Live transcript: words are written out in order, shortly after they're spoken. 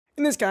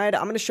In this guide,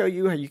 I'm going to show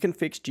you how you can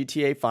fix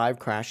GTA 5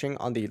 crashing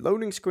on the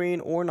loading screen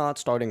or not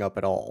starting up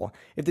at all.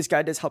 If this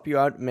guide does help you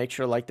out, make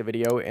sure to like the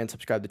video and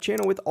subscribe to the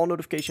channel with all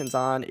notifications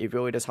on. It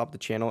really does help the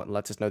channel and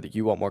lets us know that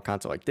you want more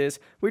content like this.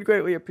 We'd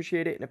greatly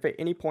appreciate it. And if at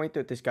any point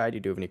throughout this guide you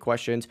do have any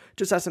questions,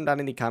 just ask them down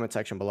in the comment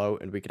section below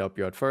and we can help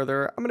you out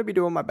further. I'm going to be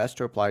doing my best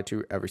to reply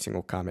to every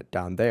single comment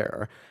down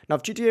there. Now,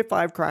 if GTA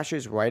 5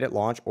 crashes right at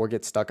launch or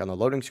gets stuck on the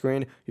loading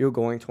screen, you're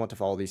going to want to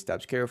follow these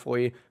steps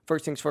carefully.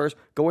 First things first,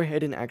 go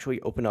ahead and actually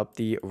open up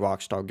the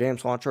Rockstar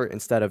Games Launcher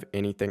instead of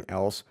anything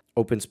else.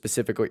 Open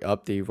specifically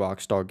up the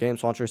Rockstar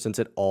Games Launcher since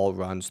it all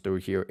runs through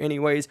here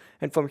anyways.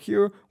 And from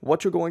here,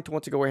 what you're going to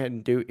want to go ahead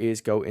and do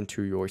is go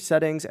into your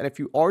settings. And if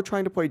you are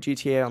trying to play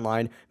GTA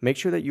Online, make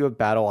sure that you have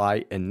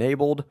BattlEye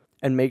enabled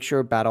and make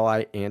sure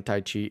BattlEye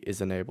anti-cheat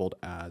is enabled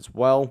as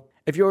well.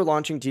 If you're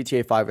launching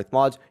GTA 5 with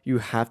mods, you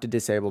have to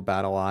disable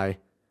BattlEye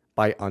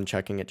by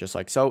unchecking it just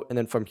like so. And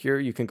then from here,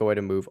 you can go ahead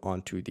and move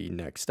on to the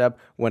next step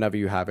whenever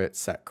you have it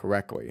set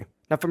correctly.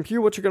 Now from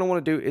here, what you're going to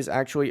want to do is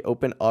actually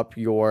open up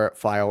your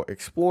File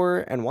Explorer.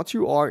 And once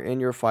you are in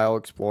your File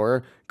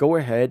Explorer, go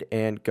ahead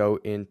and go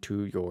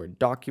into your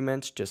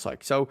documents just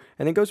like so.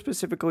 And then go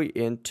specifically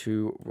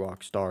into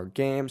Rockstar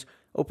Games.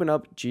 Open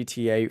up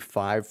GTA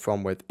 5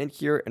 from within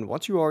here. And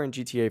once you are in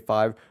GTA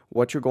 5,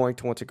 what you're going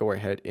to want to go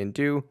ahead and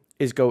do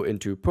is go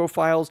into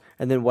profiles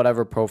and then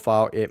whatever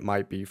profile it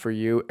might be for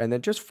you. And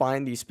then just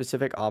find the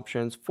specific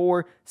options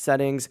for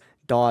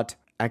settings.xml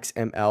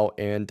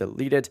and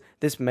delete it.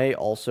 This may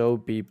also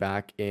be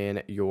back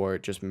in your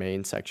just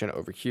main section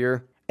over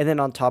here. And then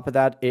on top of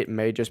that, it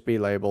may just be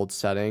labeled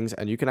settings,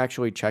 and you can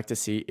actually check to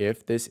see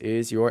if this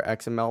is your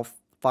XML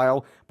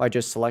file by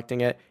just selecting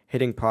it,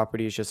 hitting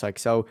properties just like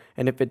so.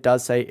 And if it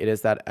does say it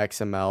is that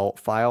XML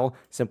file,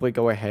 simply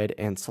go ahead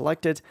and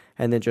select it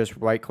and then just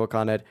right click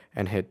on it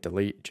and hit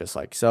delete just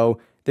like so.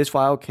 This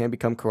file can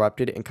become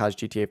corrupted and cause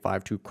GTA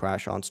 5 to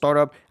crash on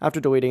startup. After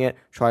deleting it,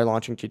 try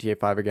launching GTA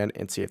 5 again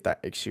and see if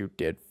that issue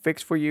did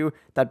fix for you.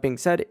 That being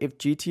said, if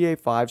GTA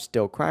 5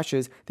 still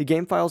crashes, the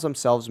game files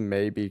themselves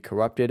may be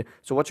corrupted.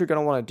 So what you're going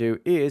to want to do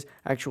is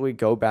actually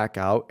go back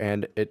out,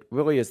 and it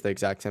really is the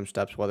exact same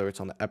steps whether it's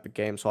on the Epic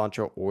Games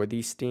launcher or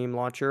the Steam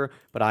launcher,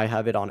 but I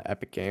have it on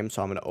Epic Games,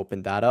 so I'm going to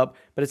open that up.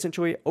 But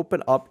essentially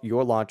open up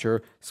your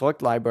launcher,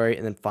 select library,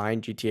 and then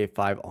find GTA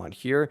 5 on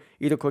here.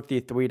 Either click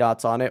the three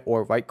dots on it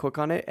or right click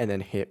on it and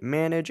then hit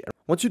manage.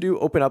 Once you do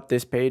open up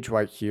this page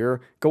right here,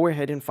 go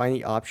ahead and find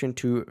the option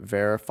to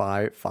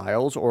verify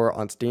files, or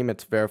on Steam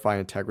it's verify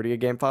integrity of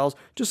game files.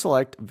 Just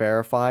select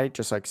verify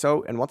just like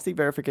so, and once the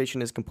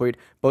verification is complete,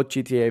 both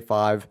GTA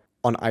 5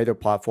 on either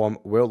platform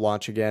will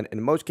launch again.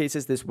 In most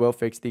cases, this will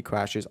fix the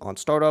crashes on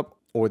startup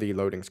or the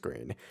loading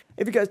screen.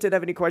 If you guys did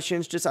have any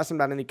questions, just ask them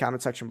down in the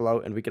comment section below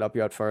and we can help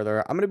you out further.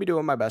 I'm going to be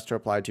doing my best to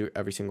reply to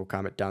every single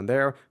comment down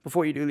there.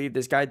 Before you do leave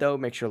this guide though,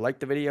 make sure to like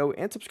the video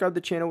and subscribe to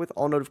the channel with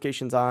all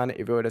notifications on.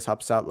 It really does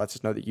help us out, lets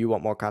us know that you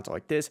want more content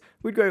like this.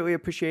 We'd greatly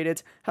appreciate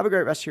it. Have a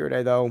great rest of your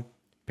day though.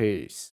 Peace.